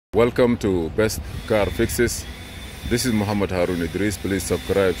Welcome to Best Car Fixes. This is Muhammad Harun Idris. Please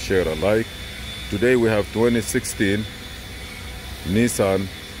subscribe, share, and like. Today we have 2016 Nissan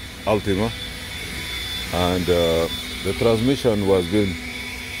Altima, and the transmission was being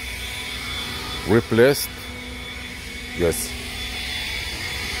replaced. Yes,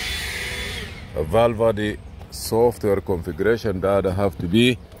 a valve body software configuration that have to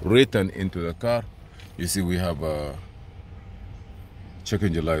be written into the car. You see, we have a check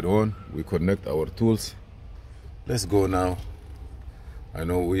engine light on. We connect our tools. Let's go now. I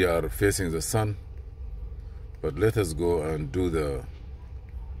know we are facing the sun, but let us go and do the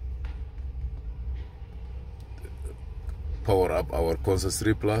power up our Conscious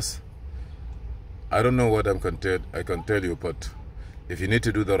 3 Plus. I don't know what I can tell you, but if you need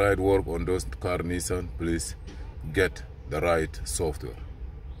to do the right work on those car Nissan, please get the right software.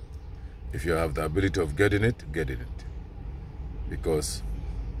 If you have the ability of getting it, get it. Because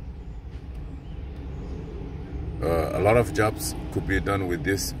a lot of jobs could be done with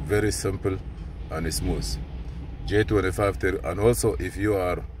this very simple and smooth J2530. And also, if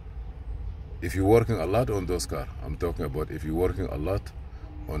you're working a lot on those cars, I'm talking about if you're working a lot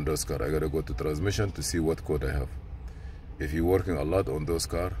on those cars, I gotta go to transmission to see what code I have. If you're working a lot on those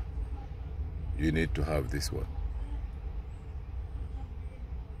cars, you need to have this one.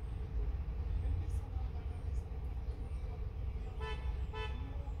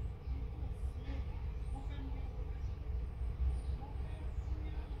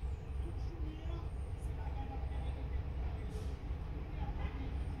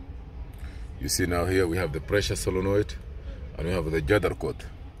 You see now here we have the pressure solenoid and we have the Judder code.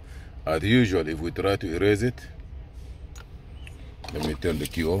 As usual, if we try to erase it, let me turn the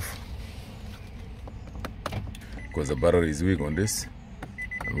key off because the battery is weak on this.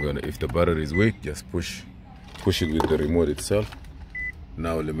 If the battery is weak, just push it with the remote itself.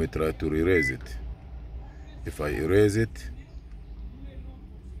 Now let me try to erase it. If I erase it,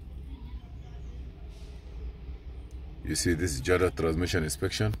 you see this is Judder transmission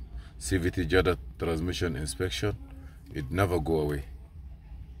inspection. CVT Judder transmission inspection. It never go away.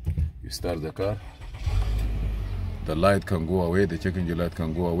 You start the car, the light can go away, the check engine light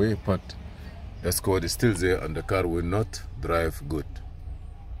can go away, but S code is still there and the car will not drive good.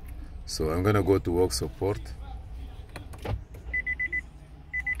 So I'm gonna go to work support,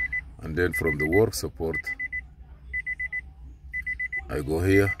 and then from the work support I go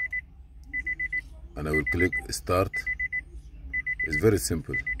here and I will click start. It's very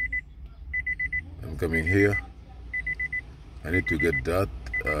simple. I'm coming here. I need to get that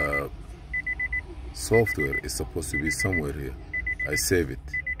software. Is supposed to be somewhere here. I save it.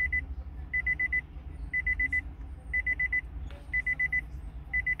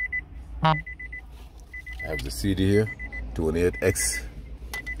 I have the CD here, 28X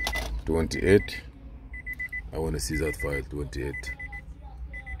 28. I want to see that file,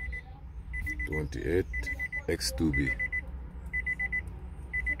 28X2B.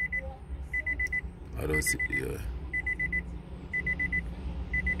 I don't see here.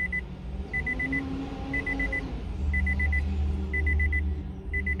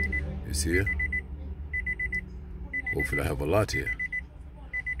 You see here? Hopefully I have a lot here.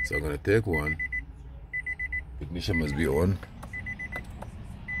 So I'm gonna take one. Ignition must be on.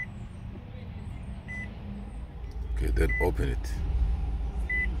 Okay, then open it.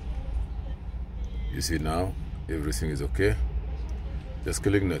 You see now everything is okay. Just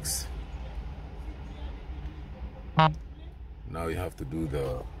click next. Now you have to do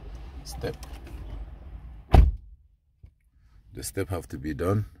the step. The step have to be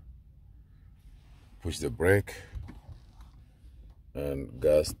done. Push the brake and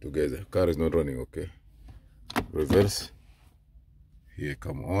gas together. Car is not running, okay? Reverse. Here,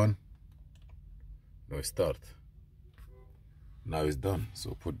 come on. Now start. Now it's done.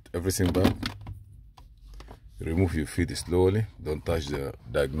 So put everything back. Remove your feet slowly. Don't touch the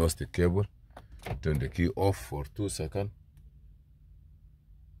diagnostic cable. Turn the key off for 2 seconds.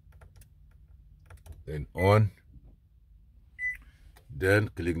 Then on. Then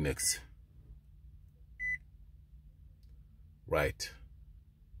click next. Right.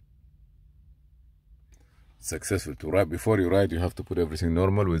 Successful. To write, before you write, you have to put everything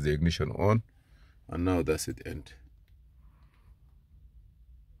normal with the ignition on. And now that's it, end.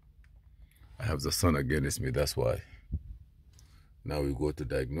 I have the sun against me, that's why. Now we go to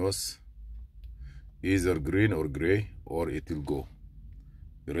diagnose. Either green or gray, or it will go.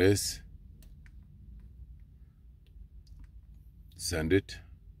 Erase. Send it.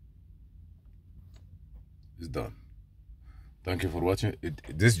 It's done. Thank you for watching.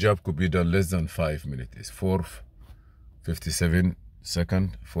 This job could be done less than 5 minutes. It's 4:57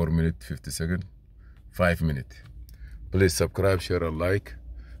 second, 4 minutes, 50 seconds, 5 minutes. Please subscribe, share, and like,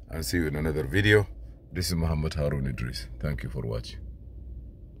 and see you in another video. This is Muhammad Harun Idris. Thank you for watching.